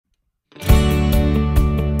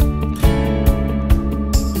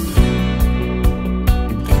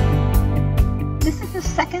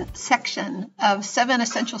section of 7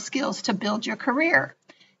 essential skills to build your career.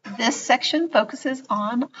 This section focuses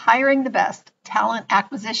on hiring the best, talent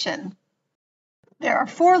acquisition. There are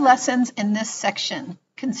 4 lessons in this section: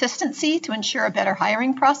 consistency to ensure a better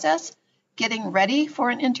hiring process, getting ready for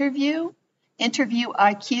an interview, interview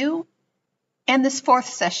IQ, and this 4th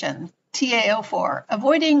session, TA04,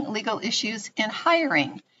 avoiding legal issues in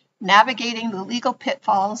hiring, navigating the legal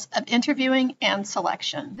pitfalls of interviewing and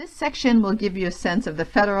selection. This section will give you a sense of the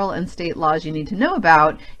federal and state laws you need to know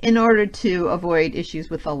about in order to avoid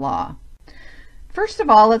issues with the law. First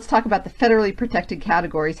of all, let's talk about the federally protected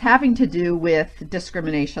categories having to do with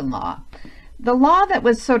discrimination law. The law that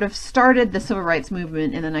was sort of started the civil rights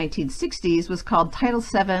movement in the 1960s was called Title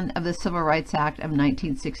VII of the Civil Rights Act of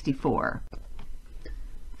 1964.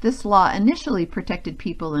 This law initially protected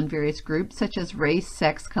people in various groups such as race,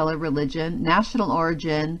 sex, color, religion, national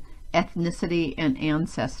origin, ethnicity, and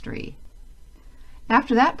ancestry.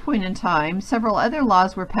 After that point in time, several other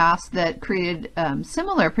laws were passed that created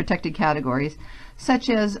similar protected categories, such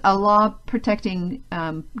as a law protecting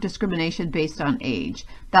discrimination based on age.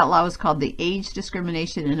 That law is called the Age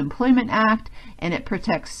Discrimination in Employment Act, and it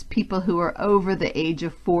protects people who are over the age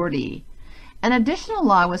of 40. An additional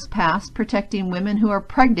law was passed protecting women who are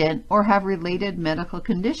pregnant or have related medical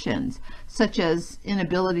conditions, such as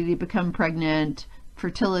inability to become pregnant,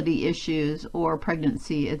 fertility issues, or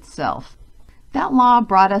pregnancy itself. That law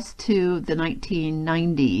brought us to the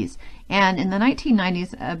 1990s, and in the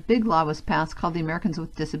 1990s a big law was passed called the Americans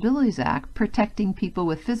with Disabilities Act, protecting people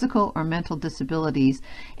with physical or mental disabilities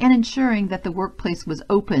and ensuring that the workplace was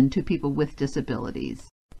open to people with disabilities.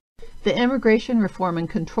 The Immigration Reform and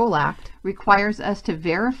Control Act requires us to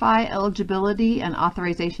verify eligibility and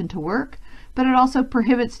authorization to work, but it also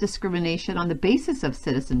prohibits discrimination on the basis of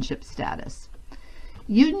citizenship status.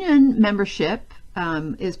 Union membership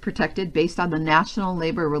is protected based on the National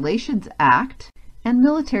Labor Relations Act, and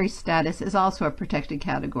military status is also a protected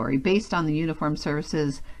category based on the Uniformed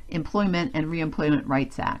Services Employment and Reemployment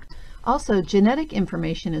Rights Act. Also, genetic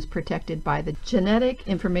information is protected by the Genetic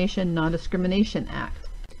Information Non-Discrimination Act.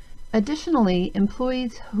 Additionally,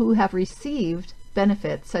 employees who have received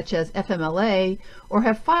benefits such as FMLA or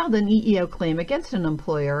have filed an EEO claim against an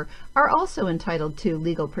employer are also entitled to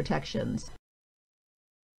legal protections.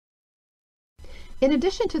 In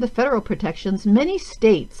addition to the federal protections, many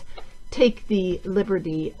states take the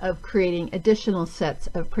liberty of creating additional sets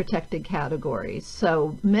of protected categories.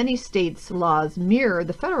 So many states' laws mirror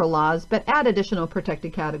the federal laws but add additional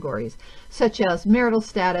protected categories such as marital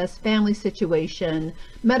status, family situation,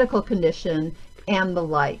 medical condition, and the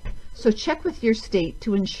like. So check with your state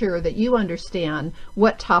to ensure that you understand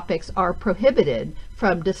what topics are prohibited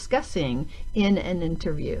from discussing in an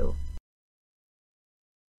interview.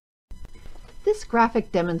 This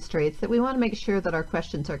graphic demonstrates that we want to make sure that our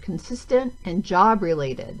questions are consistent and job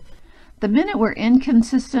related. The minute we're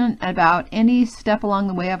inconsistent about any step along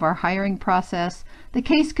the way of our hiring process, the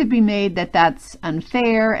case could be made that that's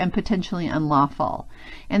unfair and potentially unlawful.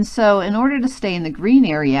 And so in order to stay in the green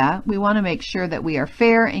area, we want to make sure that we are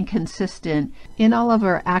fair and consistent in all of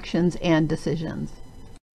our actions and decisions.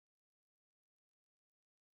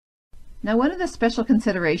 Now, one of the special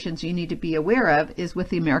considerations you need to be aware of is with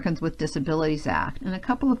the Americans with Disabilities Act, and a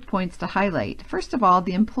couple of points to highlight. First of all,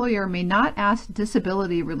 the employer may not ask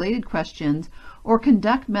disability-related questions or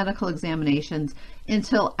conduct medical examinations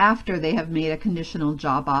until after they have made a conditional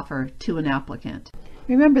job offer to an applicant.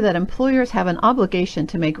 Remember that employers have an obligation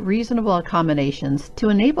to make reasonable accommodations to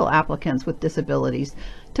enable applicants with disabilities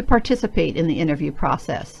to participate in the interview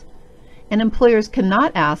process. And employers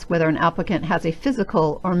cannot ask whether an applicant has a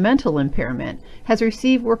physical or mental impairment, has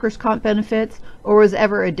received workers' comp benefits, or was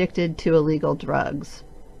ever addicted to illegal drugs.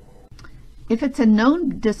 If it's a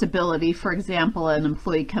known disability, for example, an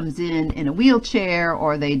employee comes in a wheelchair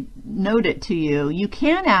or they note it to you, you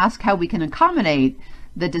can ask how we can accommodate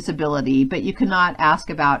the disability, but you cannot ask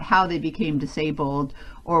about how they became disabled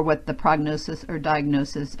or what the prognosis or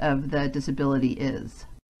diagnosis of the disability is.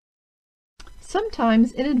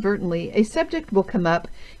 Sometimes, inadvertently, a subject will come up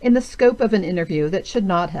in the scope of an interview that should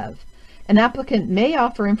not have. An applicant may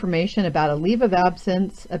offer information about a leave of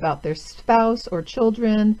absence, about their spouse or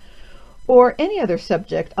children, or any other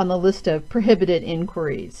subject on the list of prohibited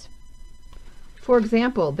inquiries. For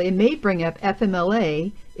example, they may bring up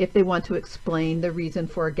FMLA if they want to explain the reason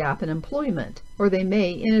for a gap in employment, or they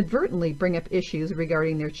may inadvertently bring up issues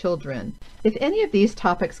regarding their children. If any of these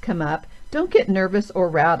topics come up, don't get nervous or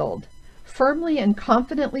rattled. Firmly and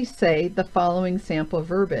confidently say the following sample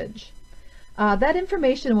verbiage. That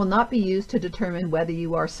information will not be used to determine whether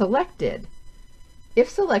you are selected. If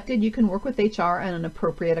selected, you can work with HR on an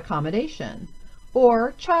appropriate accommodation.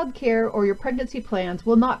 or childcare or your pregnancy plans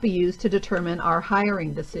will not be used to determine our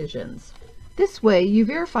hiring decisions. This way, you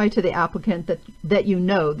verify to the applicant that you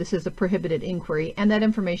know this is a prohibited inquiry and that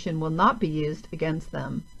information will not be used against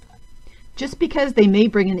them. Just because they may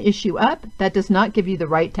bring an issue up, that does not give you the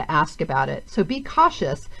right to ask about it. So be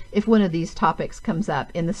cautious if one of these topics comes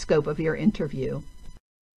up in the scope of your interview.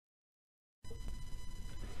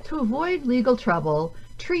 To avoid legal trouble,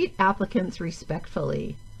 treat applicants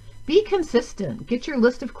respectfully. Be consistent. Get your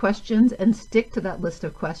list of questions and stick to that list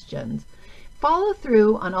of questions. Follow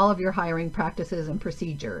through on all of your hiring practices and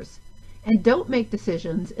procedures. And don't make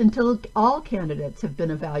decisions until all candidates have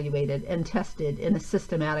been evaluated and tested in a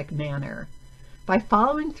systematic manner. By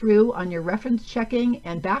following through on your reference checking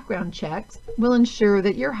and background checks will ensure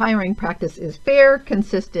that your hiring practice is fair,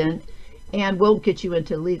 consistent, and won't get you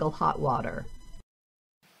into legal hot water.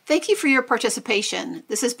 Thank you for your participation.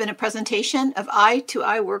 This has been a presentation of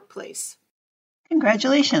I2I Workplace.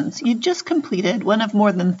 Congratulations, you just completed one of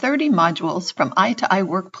more than 30 modules from I2I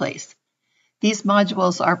Workplace. These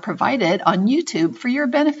modules are provided on YouTube for your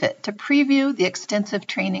benefit to preview the extensive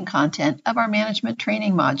training content of our management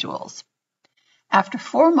training modules. After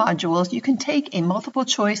 4 modules, you can take a multiple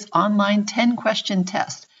choice online 10-question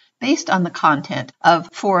test based on the content of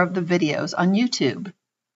 4 of the videos on YouTube.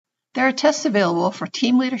 There are tests available for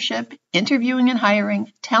team leadership, interviewing and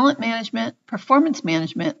hiring, talent management, performance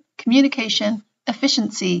management, communication,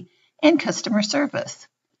 efficiency, and customer service.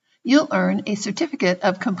 You'll earn a certificate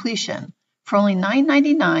of completion. For only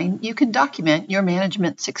 $9.99, you can document your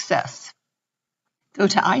management success. Go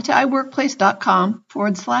to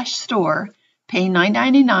i2iworkplace.com/store, pay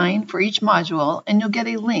 $9.99 for each module, and you'll get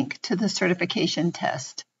a link to the certification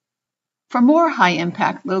test. For more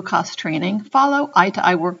high-impact, low-cost training, follow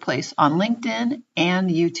I2I Workplace on LinkedIn and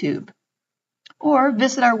YouTube. Or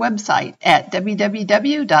visit our website at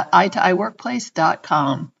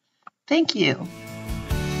www.i2iworkplace.com. Thank you.